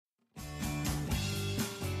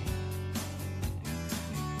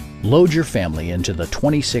Load your family into the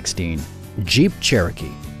 2016 Jeep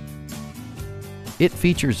Cherokee. It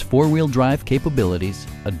features four-wheel drive capabilities,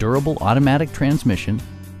 a durable automatic transmission,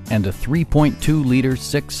 and a 3.2-liter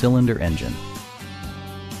six-cylinder engine.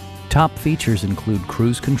 Top features include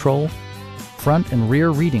cruise control, front and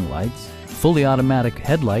rear reading lights, fully automatic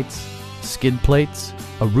headlights, skid plates,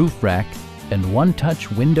 a roof rack, and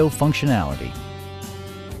one-touch window functionality.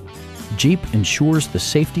 Jeep ensures the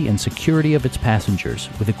safety and security of its passengers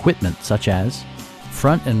with equipment such as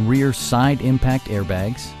front and rear side impact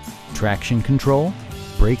airbags, traction control,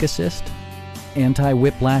 brake assist,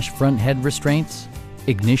 anti-whiplash front head restraints,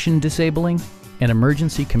 ignition disabling, an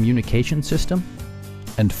emergency communication system,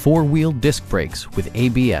 and four-wheel disc brakes with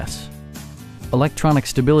ABS. Electronic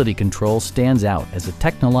stability control stands out as a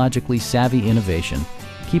technologically savvy innovation,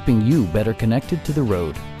 keeping you better connected to the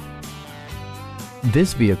road.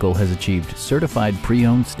 This vehicle has achieved certified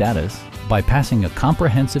pre-owned status by passing a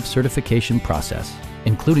comprehensive certification process,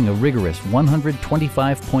 including a rigorous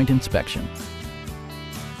 125-point inspection.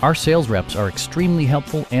 Our sales reps are extremely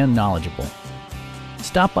helpful and knowledgeable.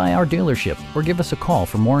 Stop by our dealership or give us a call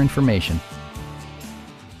for more information.